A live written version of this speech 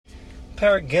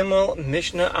Parak Gimel,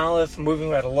 Mishnah Aleph, moving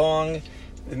right along.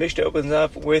 The Mishnah opens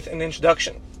up with an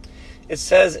introduction. It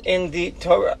says in the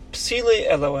Torah, Psili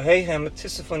Eloheihem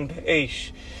Tisafun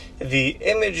Be'esh, the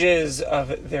images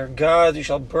of their gods you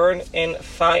shall burn in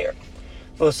fire.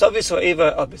 Do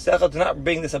not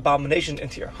bring this abomination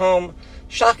into your home.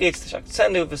 From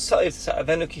here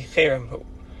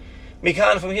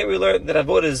we learn that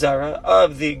Avodah Zarah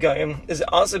of the Goyim is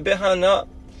also Behana.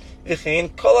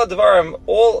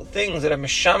 All things that are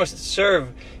Meshamash that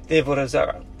serve the Avodah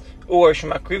Zarah, or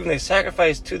Shemakriv, they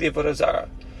sacrifice to the Avodah Zarah.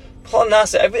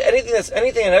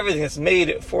 Anything and everything that's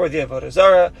made for the Avodah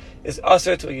Zarah is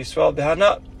Aser to a Yisrael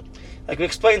Behana, like we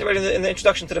explained already in the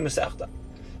introduction to the Masechta.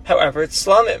 However, it's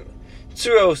Slamim,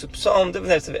 Tzuros, Psalm,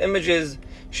 different types of images.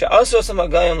 They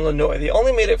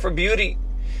only made it for beauty.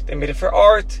 They made it for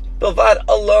art, Bilvad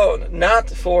alone, not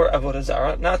for Avodah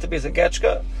Zarah, not to be as a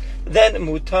Getchka. Then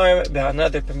Mutar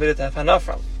Behana, they're permitted to have Hana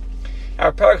from.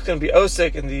 Our parak is going to be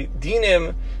Osik in the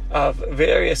Dinim of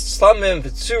various Slamim,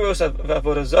 Vitzuros of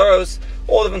Avodah Zaros,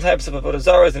 all different types of Avodah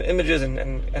Zaros and images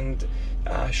and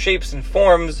shapes and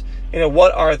forms.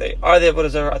 What are they? Are they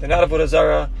Avodah Zarah? Are they not Avodah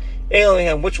Zarah?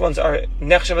 Which ones are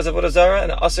Nechshav as Avodah Zarah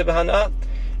and Asir Behana?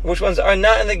 Which ones are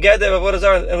not in the Geder of Avodah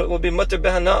Zarah and it will be Mutar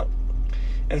Behana?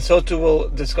 And so too we'll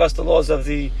discuss the laws of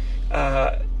the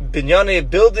Binyane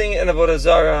building in Avodah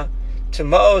Zarah,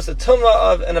 Tuma'os, the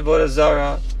Tumah of an Avodah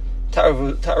Zarah,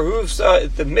 Ta'aruvsa,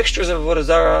 the mixtures of Avodah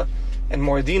Zarah, and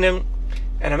more dinim.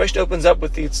 And our Mishnah opens up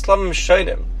with the Tzlamim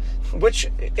Shainim, which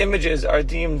images are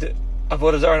deemed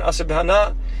Avodah Zarah and Asir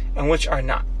Behana, and which are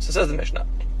not. So says the Mishnah.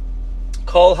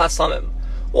 Kol Haslamim,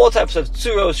 all types of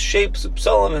tzuros, shapes,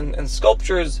 psalim, and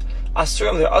sculptures,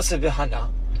 Asurim, they're Asir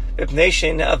Behana, because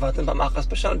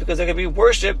they're going to be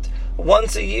worshipped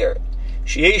once a year.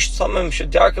 Sheyesh Tzlamim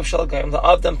Shedarkav Shalgayim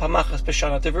La'avdam Pamachas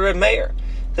B'Shana Tivir Meir.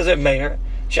 There's a Meir.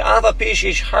 She'ava Pish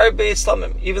Yesh Harbe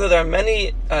Tzlamim. Even though there are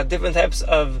many different types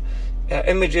of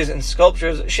images and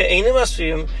sculptures, She'enim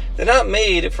Asuyim, they're not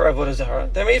made for Avodah Zarah.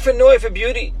 They're made for Noi, for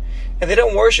beauty, and they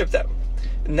don't worship them.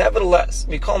 Nevertheless,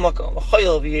 Mikol Makom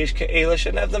Chayil V'Yesh Ke'ela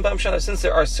She'nevdam Pamshana. Since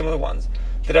there are similar ones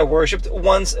that are worshipped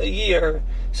once a year,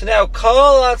 so now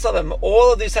Kol Tzlamim,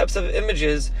 all of these types of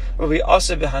images will be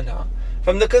Asir Behana,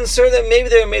 from the concern that maybe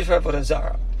they were made for Avodah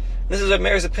Zarah. This is a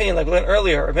Meir's opinion, like we learned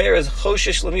earlier. A Meir is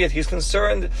Choshesh Lamiyat. He's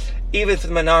concerned even for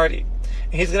the minority.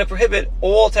 And he's going to prohibit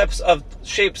all types of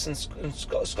shapes and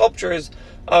sculptures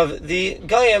of the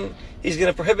Goyim. He's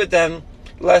going to prohibit them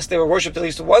lest they were worshipped at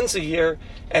least once a year,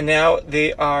 and now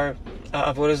they are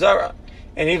Avodah Zarah.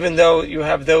 And even though you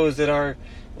have those that are,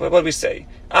 what do we say?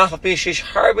 There are many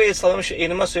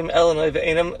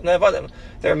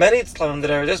tzlamim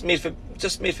that are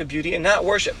just made for beauty and not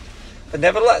worship. But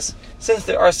nevertheless, since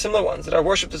there are similar ones that are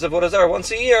worshipped as Avodah Zarah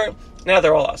once a year, now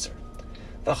they're all Asr.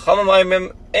 The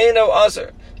Chamamim Eino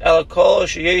Asr El Kol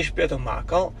Sheyesh B'Yado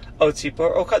Makal O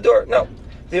Tzipor O Kador. No,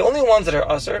 the only ones that are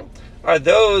Asr are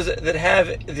those that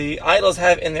have the idols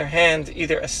have in their hand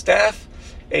either a staff,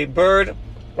 a bird,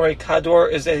 or a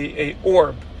Kador is a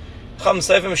orb. We're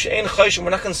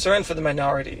not concerned for the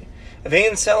minority. We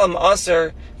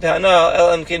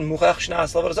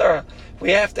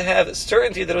have to have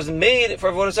certainty that it was made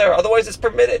for Avodah Zarah, otherwise it's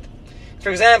permitted. For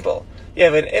example, you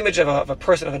have an image of a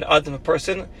person, of an Adam, a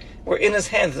person, where in his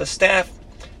hand there's a staff,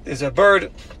 there's a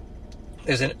bird,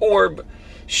 there's an orb,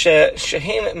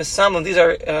 Shehim Misamim, these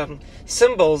are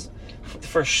symbols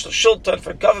for shultan,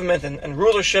 for government and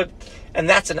rulership, and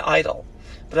that's an idol.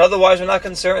 But otherwise we're not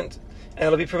concerned, and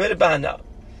it'll be permitted by Hana.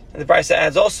 And the Brisa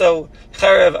adds also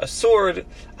cherev, a sword,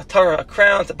 a tara, a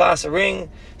crown, tabas, a ring.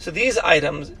 So these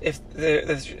items, if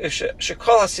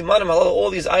shekol hasimanim, all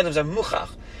these items are muchach,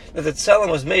 that the tzelem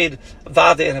was made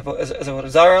vade as Avodah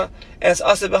Zarah, and it's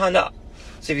aseh b'hana.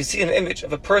 So if you see an image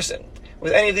of a person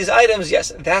with any of these items,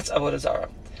 yes, that's Avodah Zarah.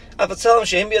 If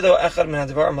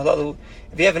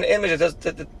you have an image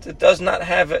that does not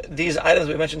have these items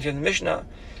we mentioned here in the Mishnah,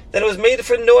 then it was made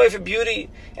for noi, for beauty,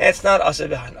 and it's not aseh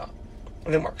b'hana.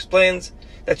 And then Mark explains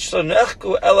that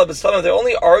they're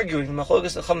only arguing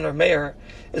Machlokas Chachamim or Meir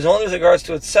is only with regards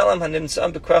to a tzelem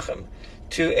hanimtzam b'krachim,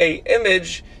 to a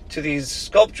image, to these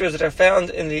sculptures that are found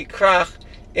in the krach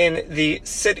in the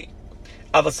city.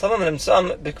 But those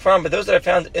that are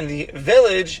found in the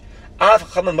village,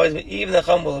 even the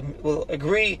Chacham will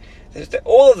agree that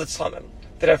all of the tzlamim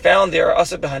that are found there are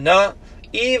aseh b'hana,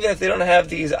 even if they don't have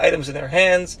these items in their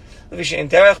hands. The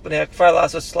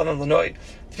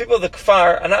people of the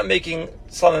Kfar are not making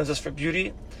tzlamim just for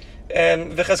beauty,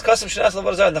 and the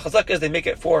chazak is they make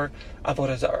it for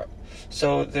Avodah Zarah.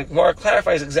 So the Gemara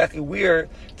clarifies exactly where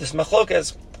this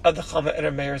machlokas of the Chama and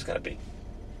her Meir is going to be.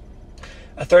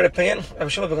 A third opinion, Rabbi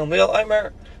Shimon ben Gamliel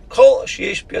Aimer, Kol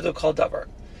sheyesh biyado kol davar.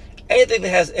 Anything that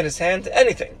has in his hand,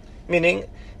 anything. Meaning,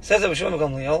 says Rabbi Shimon ben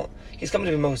Gamliel, he's coming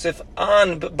to be Mosif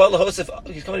on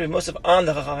he's coming to be Mosif on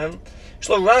the Chachamim.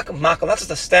 Shlo rak makal, not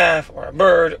just a staff or a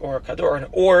bird or a kador or an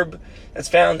orb that's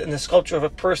found in the sculpture of a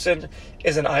person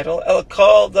is an idol. El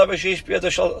kol davar sheyesh biyado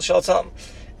shel tzalam.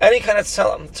 Any kind of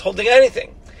tzalam, it's holding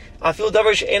anything. I feel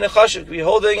davar she'ein chashiv, could be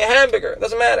holding a hamburger, it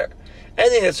doesn't matter.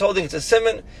 Anything that's holding it's a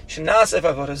simon, shenasef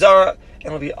avodah zara,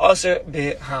 and will be aser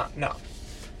b'hana.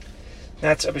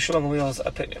 That's Rabbi Shimon ben Gamliel's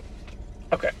opinion.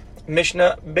 Okay,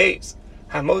 Mishnah Beis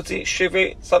Hamoti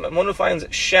Shivrei Tzlamim. One who finds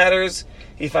shatters,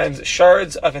 he finds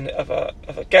shards of a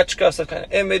getchka, some kind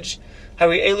of image.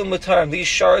 Havi elu mutarim. These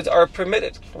shards are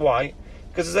permitted. Why?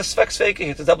 Because there's a sfek sveka.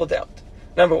 It's a double doubt.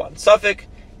 Number one, safek.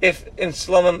 If in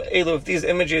Shlomim elu, if these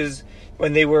images,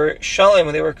 when they were shalim,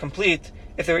 when they were complete,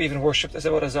 if they were even worshipped as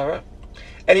avodah zara,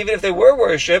 and even if they were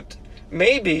worshipped,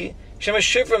 maybe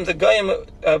Shemesh Shivrim, the Goyim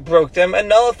broke them and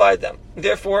nullified them.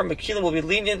 Therefore, Mekilim will be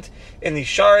lenient in these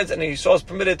shards, and Yisrael is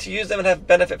permitted to use them and have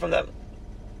benefit from them.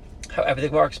 However, the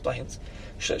Gemara explains,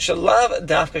 Shalav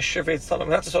Dafka Shivrei Tzlamim.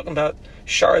 We're not just talking about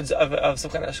shards of some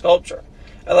kind of sculpture.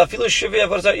 Elafilu Shivrei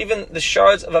Avodah Zarah, even the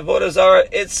shards of Avodah Zarah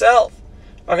itself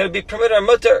are going to be permitted or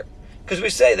mutter, because we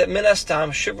say that Minas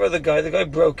Tam Shivra, the guy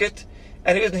broke it,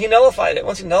 and he nullified it.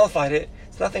 Once he nullified it,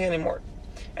 it's nothing anymore,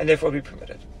 and therefore will be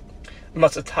permitted.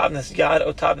 Matzah tavnis yad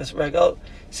o tavnis regal.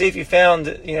 See if you found,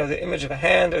 the image of a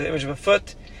hand or the image of a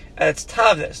foot, and it's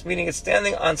tavnis, meaning it's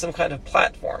standing on some kind of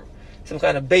platform, some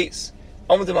kind of base.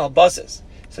 Omudim al basis.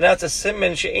 So now it's a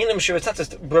siman she'enim shir. It's not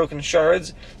just broken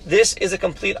shards. This is a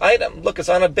complete item. Look, it's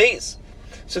on a base.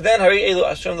 So then hari elu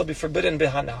ashram, they'll be forbidden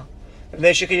behana.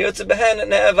 V'nei shekayotze behen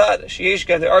ne'avad sheyesh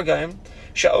gad argaim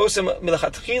she'osim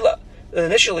milachatchila.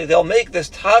 Initially, they'll make this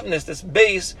tavnis, this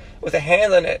base with a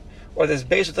hand on it, or this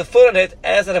base with a foot on it,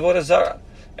 as an avodah zara,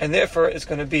 and therefore it's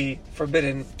going to be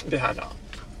forbidden bihana.